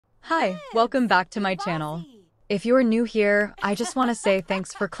Hi, welcome back to my channel. If you're new here, I just want to say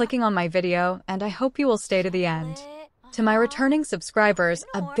thanks for clicking on my video and I hope you will stay to the end. To my returning subscribers,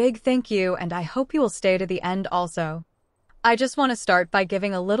 a big thank you and I hope you will stay to the end also. I just want to start by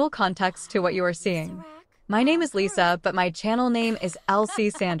giving a little context to what you are seeing. My name is Lisa, but my channel name is LC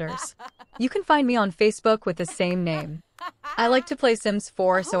Sanders. You can find me on Facebook with the same name. I like to play Sims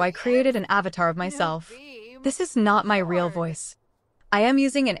 4, so I created an avatar of myself. This is not my real voice. I am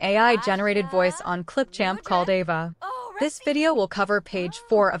using an AI-generated voice on Clipchamp called Ava. This video will cover page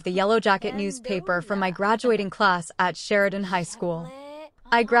 4 of the Yellowjacket newspaper from my graduating class at Sheridan High School.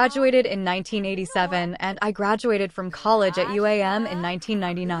 I graduated in 1987 and I graduated from college at UAM in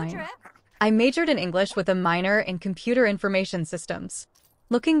 1999. I majored in English with a minor in computer information systems.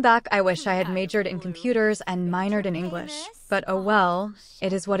 Looking back, I wish I had majored in computers and minored in English, but oh well,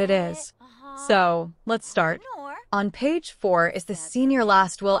 it is what it is. So, let's start. On page 4 is the senior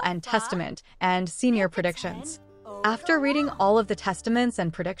last will and testament and senior predictions. After reading all of the testaments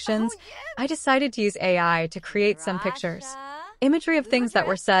and predictions, I decided to use AI to create some pictures. Imagery of things that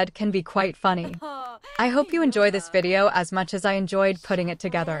were said can be quite funny. I hope you enjoy this video as much as I enjoyed putting it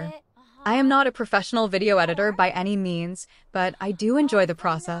together. I am not a professional video editor by any means, but I do enjoy the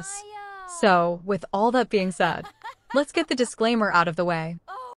process. So, with all that being said, let's get the disclaimer out of the way.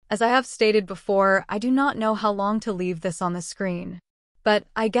 As I have stated before, I do not know how long to leave this on the screen. But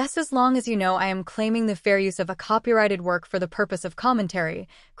I guess as long as you know I am claiming the fair use of a copyrighted work for the purpose of commentary,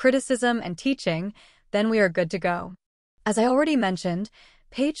 criticism, and teaching, then we are good to go. As I already mentioned,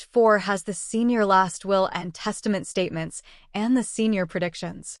 page 4 has the senior last will and testament statements and the senior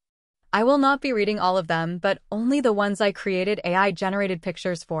predictions. I will not be reading all of them, but only the ones I created AI-generated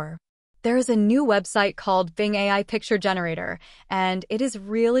pictures for. There is a new website called Bing AI Picture Generator, and it is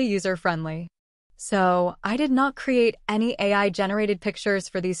really user-friendly. So, I did not create any AI-generated pictures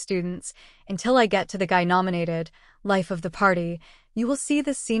for these students until I get to the guy nominated, Life of the Party. You will see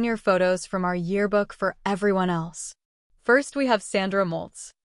the senior photos from our yearbook for everyone else. First, we have Sandra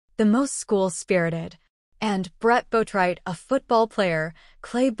Moltz, the most school-spirited, and Brett Boatwright, a football player,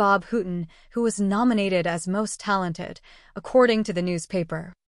 Clay Bob Hooton, who was nominated as most talented, according to the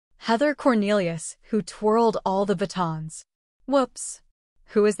newspaper. Heather Cornelius, who twirled all the batons. Whoops.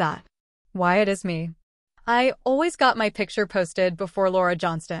 Who is that? Why, it is me. I always got my picture posted before Laura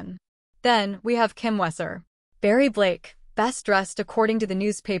Johnston. Then we have Kim Wesser, Barry Blake, best dressed according to the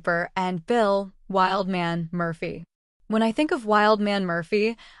newspaper, and Bill, Wildman Murphy. When I think of Wildman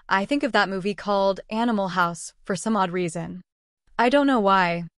Murphy, I think of that movie called Animal House for some odd reason. I don't know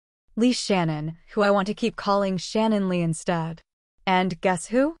why. Lee Shannon, who I want to keep calling Shannon Lee instead. And guess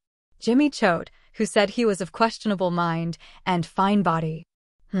who? Jimmy Choate, who said he was of questionable mind and fine body.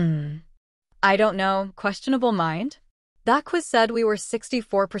 I don't know, questionable mind? That quiz said we were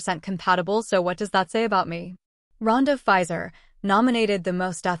 64% compatible, so what does that say about me? Rhonda Pfizer, nominated the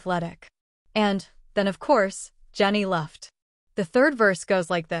most athletic. And then, of course, Jenny Luft. The third verse goes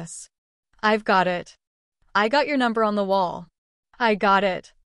like this. I've got it. I got your number on the wall. I got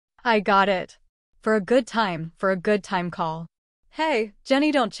it. I got it. For a good time call. Hey,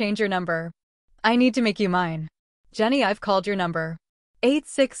 Jenny, don't change your number. I need to make you mine. Jenny, I've called your number.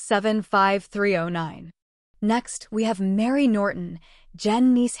 8675309. Next, we have Mary Norton,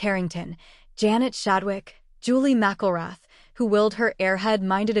 Jen Niece Harrington, Janet Shadwick, Julie McElrath, who willed her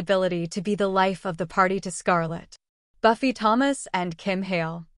airhead-minded ability to be the life of the party to Scarlett. Buffy Thomas and Kim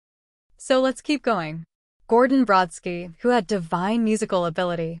Hale. So let's keep going. Gordon Brodsky, who had divine musical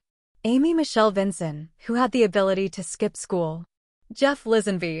ability. Amy Michelle Vinson, who had the ability to skip school. Jeff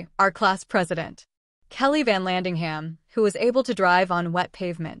Lisenby, our class president. Kelly Van Landingham, who was able to drive on wet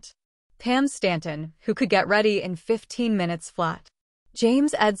pavement. Pam Stanton, who could get ready in 15 minutes flat.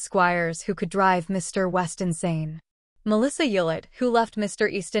 James Ed Squires, who could drive Mr. West insane. Melissa Hewlett, who left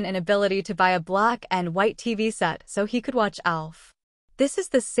Mr. Easton an ability to buy a black and white TV set so he could watch Alf. This is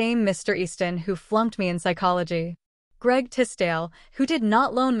the same Mr. Easton who flunked me in psychology. Greg Tisdale, who did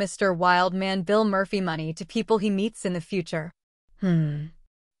not loan Mr. Wildman Bill Murphy money to people he meets in the future.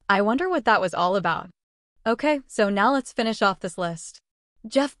 I wonder what that was all about. Okay, so now let's finish off this list.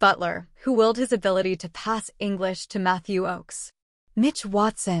 Jeff Butler, who willed his ability to pass English to Matthew Oakes. Mitch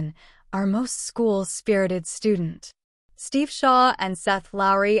Watson, our most school-spirited student. Steve Shaw and Seth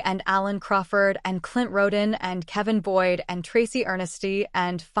Lowry and Alan Crawford and Clint Roden and Kevin Boyd and Tracy Ernesty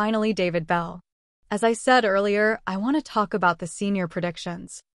and finally David Bell. As I said earlier, I want to talk about the senior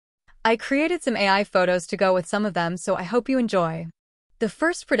predictions. I created some AI photos to go with some of them, so I hope you enjoy. The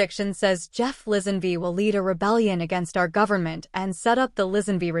first prediction says Jeff Lisenby will lead a rebellion against our government and set up the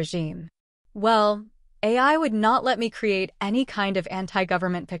Lisenby regime. Well, AI would not let me create any kind of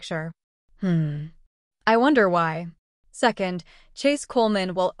anti-government picture. I wonder why. Second, Chase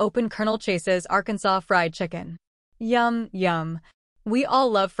Coleman will open Colonel Chase's Arkansas Fried Chicken. Yum, yum. We all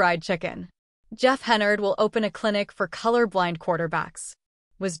love fried chicken. Jeff Hennard will open a clinic for colorblind quarterbacks.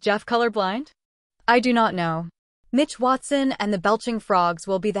 Was Jeff colorblind? I do not know. Mitch Watson and the Belching Frogs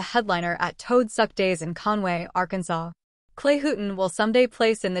will be the headliner at Toad Suck Days in Conway, Arkansas. Clay Hooton will someday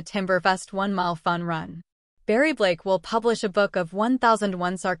place in the Timberfest 1 Mile Fun Run. Barry Blake will publish a book of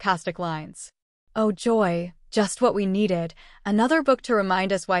 1001 sarcastic lines. Oh joy, just what we needed, another book to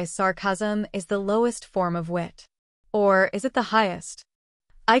remind us why sarcasm is the lowest form of wit. Or is it the highest?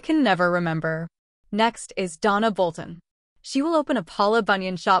 I can never remember. Next is Donna Bolton. She will open a Paula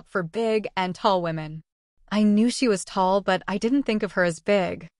Bunyan shop for big and tall women. I knew she was tall, but I didn't think of her as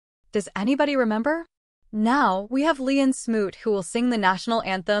big. Does anybody remember? Now, we have Leanne Smoot who will sing the national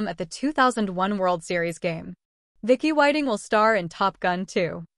anthem at the 2001 World Series game. Vicky Whiting will star in Top Gun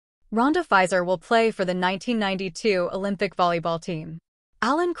 2. Rhonda Pfizer will play for the 1992 Olympic volleyball team.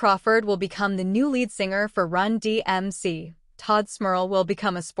 Alan Crawford will become the new lead singer for Run DMC. Todd Smurl will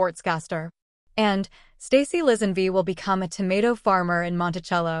become a sportscaster. And Stacy Lisenby will become a tomato farmer in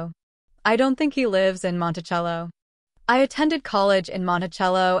Monticello. I don't think he lives in Monticello. I attended college in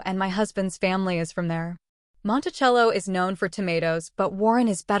Monticello and my husband's family is from there. Monticello is known for tomatoes, but Warren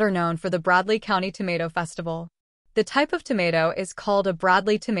is better known for the Bradley County Tomato Festival. The type of tomato is called a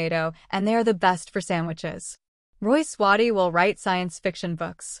Bradley tomato, and they are the best for sandwiches. Roy Swati will write science fiction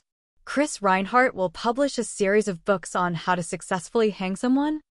books. Chris Reinhardt will publish a series of books on how to successfully hang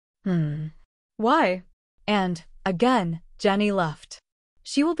someone? Why? And, again, Jenny Luft.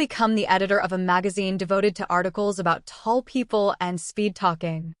 She will become the editor of a magazine devoted to articles about tall people and speed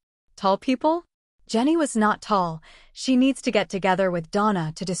talking. Tall people? Jenny was not tall. She needs to get together with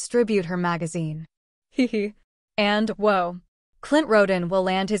Donna to distribute her magazine. Hehe. And, whoa. Clint Roden will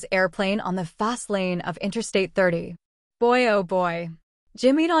land his airplane on the fast lane of Interstate 30. Boy oh boy.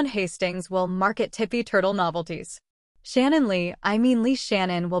 Jim Eaton Hastings will market Tippy Turtle novelties. Lee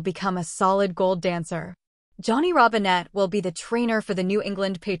Shannon will become a solid gold dancer. Johnny Robinette will be the trainer for the New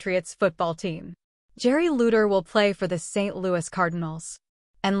England Patriots football team. Jerry Luter will play for the St. Louis Cardinals.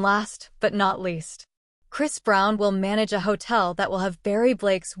 And last but not least, Chris Brown will manage a hotel that will have Barry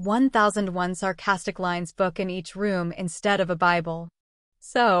Blake's 1001 Sarcastic Lines book in each room instead of a Bible.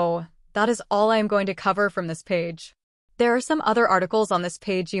 So, that is all I am going to cover from this page. There are some other articles on this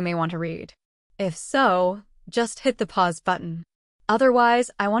page you may want to read. If so, just hit the pause button. Otherwise,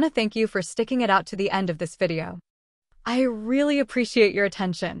 I want to thank you for sticking it out to the end of this video. I really appreciate your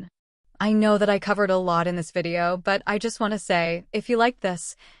attention. I know that I covered a lot in this video, but I just want to say, if you like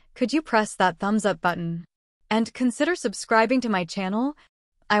this, could you press that thumbs up button? And consider subscribing to my channel?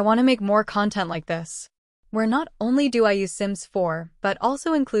 I want to make more content like this, where not only do I use Sims 4, but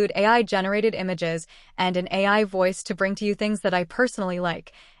also include AI-generated images and an AI voice to bring to you things that I personally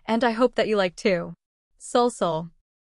like, and I hope that you like too. Sol.